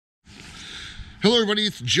Hello everybody,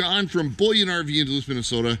 it's John from Bullyan RV in Duluth,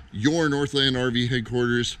 Minnesota, your Northland RV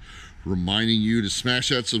headquarters, reminding you to smash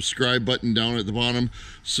that subscribe button down at the bottom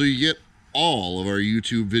so you get all of our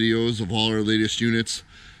YouTube videos of all our latest units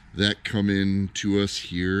that come in to us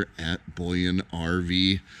here at Bullyan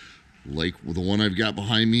RV. Like the one I've got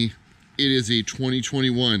behind me, it is a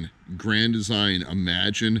 2021 Grand Design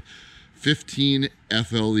Imagine 15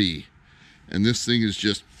 FLE, and this thing is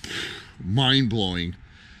just mind-blowing.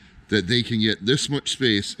 That they can get this much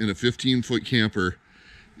space in a 15-foot camper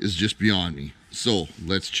is just beyond me. So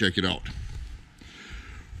let's check it out.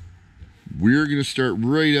 We're going to start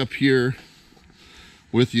right up here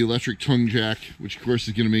with the electric tongue jack, which of course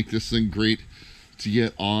is going to make this thing great to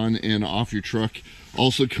get on and off your truck.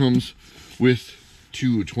 Also comes with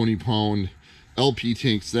two 20-pound LP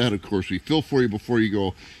tanks that of course we fill for you before you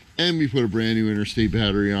go, and we put a brand new interstate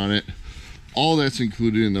battery on it. All that's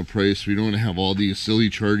included in the price. We don't have all these silly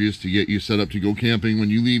charges to get you set up to go camping. When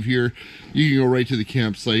you leave here, you can go right to the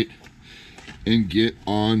campsite and get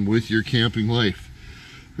on with your camping life.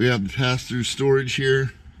 We have the pass-through storage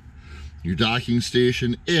here, your docking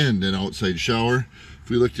station, and an outside shower. If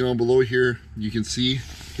we look down below here, you can see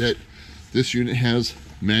that this unit has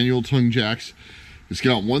manual tongue jacks. It's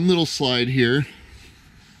got one little slide here.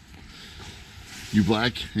 Your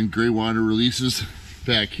black and gray water releases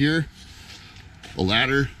back here. A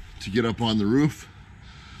ladder to get up on the roof.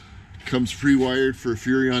 Comes pre-wired for a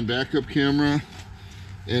Furrion backup camera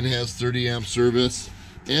and has 30 amp service,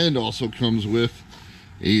 and also comes with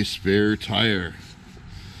a spare tire.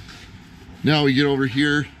 Now we get over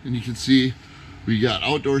here and you can see we got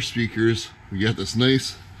outdoor speakers. We got this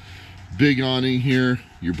nice big awning here,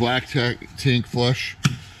 your black tank flush,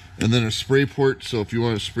 and then a spray port, so if you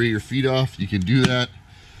want to spray your feet off you can do that.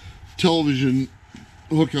 Television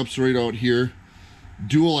hookups right out here.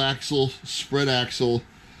 Dual axle, spread axle,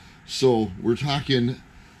 so we're talking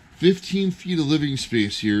 15 feet of living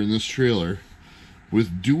space here in this trailer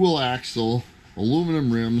with dual axle,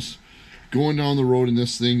 aluminum rims. Going down the road in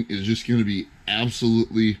this thing is just going to be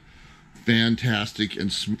absolutely fantastic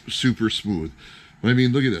and super smooth. I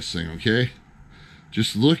mean, look at this thing, okay?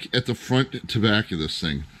 Just look at the front to back of this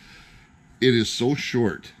thing. It is so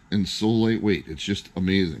short and so lightweight. It's just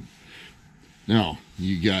amazing. Now,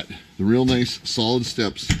 you got the real nice solid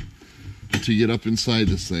steps to get up inside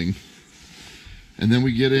this thing. And then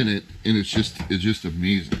we get in it, and it's just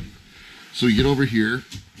amazing. So you get over here.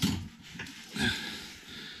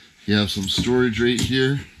 You have some storage right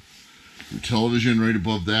here. Your television right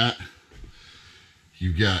above that.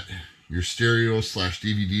 You've got your stereo /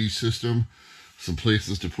 DVD system. Some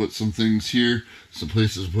places to put some things here. Some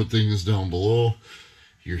places to put things down below.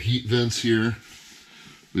 Your heat vents here.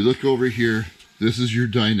 We look over here. This is your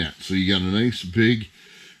dinette. So you got a nice big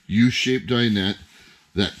U-shaped dinette.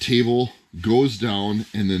 That table goes down,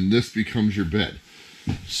 and then this becomes your bed.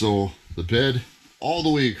 So the bed all the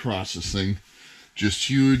way across this thing, just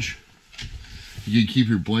huge. You can keep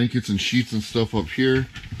your blankets and sheets and stuff up here,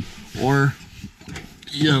 or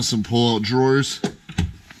you have some pull-out drawers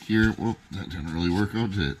here. Well, that didn't really work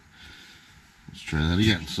out, did it? Let's try that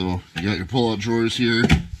again. So you got your pull-out drawers here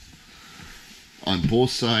on both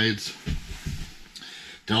sides.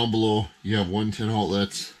 Down below, you have 110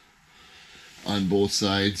 outlets on both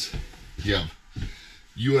sides. You have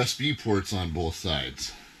USB ports on both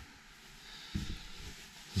sides.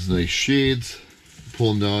 There's nice shades.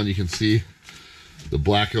 Pull them down, you can see the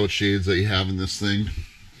blackout shades that you have in this thing.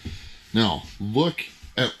 Now, look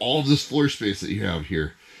at all of this floor space that you have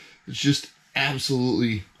here. It's just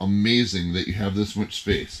absolutely amazing that you have this much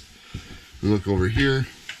space. We look over here.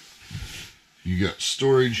 You got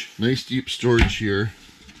storage, nice deep storage here.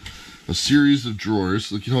 A series of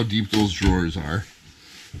drawers. Look at how deep those drawers are.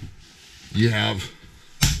 You have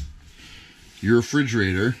your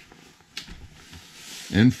refrigerator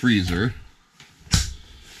and freezer.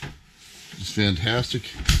 Just fantastic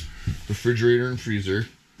refrigerator and freezer.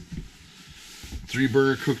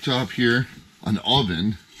 3-burner cooktop here. An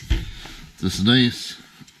oven. This nice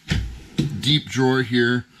deep drawer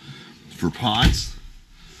here for pots.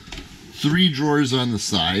 3 drawers on the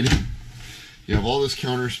side. You have all this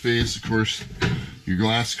counter space, of course, your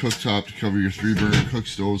glass cooktop to cover your 3-burner cook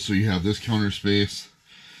stove, so you have this counter space,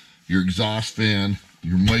 your exhaust fan,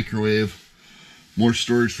 your microwave, more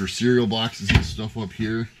storage for cereal boxes and stuff up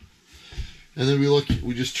here. And then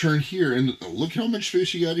we just turn here, and look how much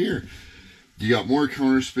space you got here. You got more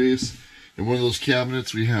counter space. In one of those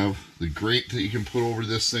cabinets, we have the grate that you can put over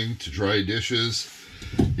this thing to dry dishes.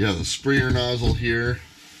 You have the sprayer nozzle here.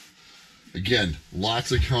 Again,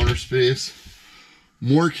 lots of counter space.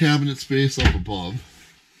 More cabinet space up above.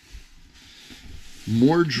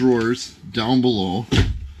 more drawers down below,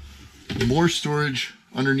 more storage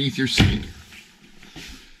underneath your sink.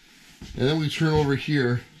 And then we turn over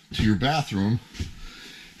here to your bathroom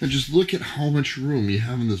and just look at how much room you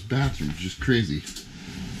have in this bathroom. It's just crazy.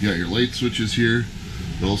 You got your light switches here.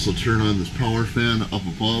 You also turn on this power fan up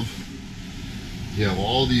above. You have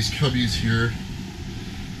all these cubbies here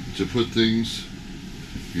to put things,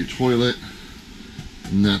 your toilet,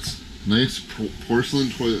 and that's nice porcelain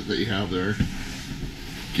toilet that you have there.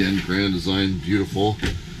 Again, grand design, beautiful.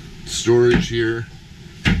 Storage here,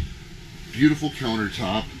 beautiful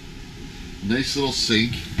countertop, nice little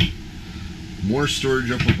sink, more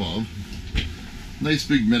storage up above, nice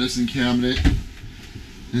big medicine cabinet, and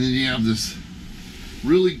then you have this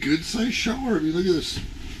really good sized shower. I mean, look at this.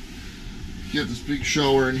 You got this big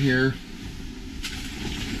shower in here.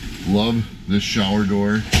 Love this shower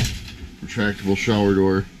door, retractable shower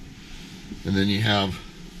door. And then you have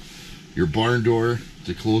your barn door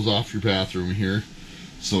to close off your bathroom here.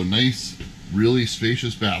 So nice, really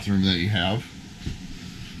spacious bathroom that you have.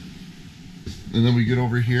 And then we get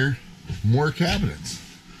over here, more cabinets.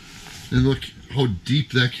 And look how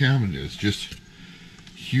deep that cabinet is. Just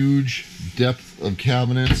huge depth of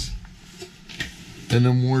cabinets. And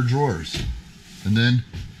then more drawers. And then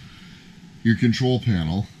your control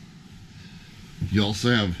panel. You also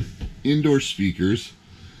have indoor speakers,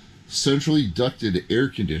 centrally ducted air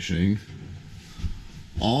conditioning,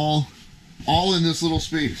 all in this little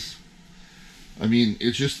space. I mean,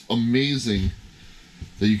 it's just amazing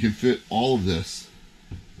that you can fit all of this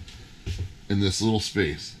in this little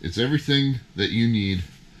space. It's everything that you need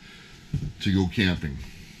to go camping.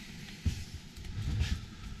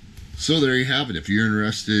 So there you have it. If you're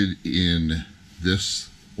interested in this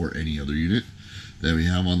or any other unit that we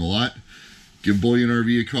have on the lot, give Bullyan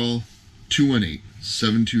RV a call,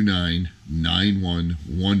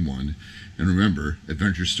 218-729-9111. And remember,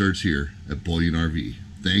 adventure starts here at Bullyan RV.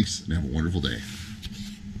 Thanks, and have a wonderful day.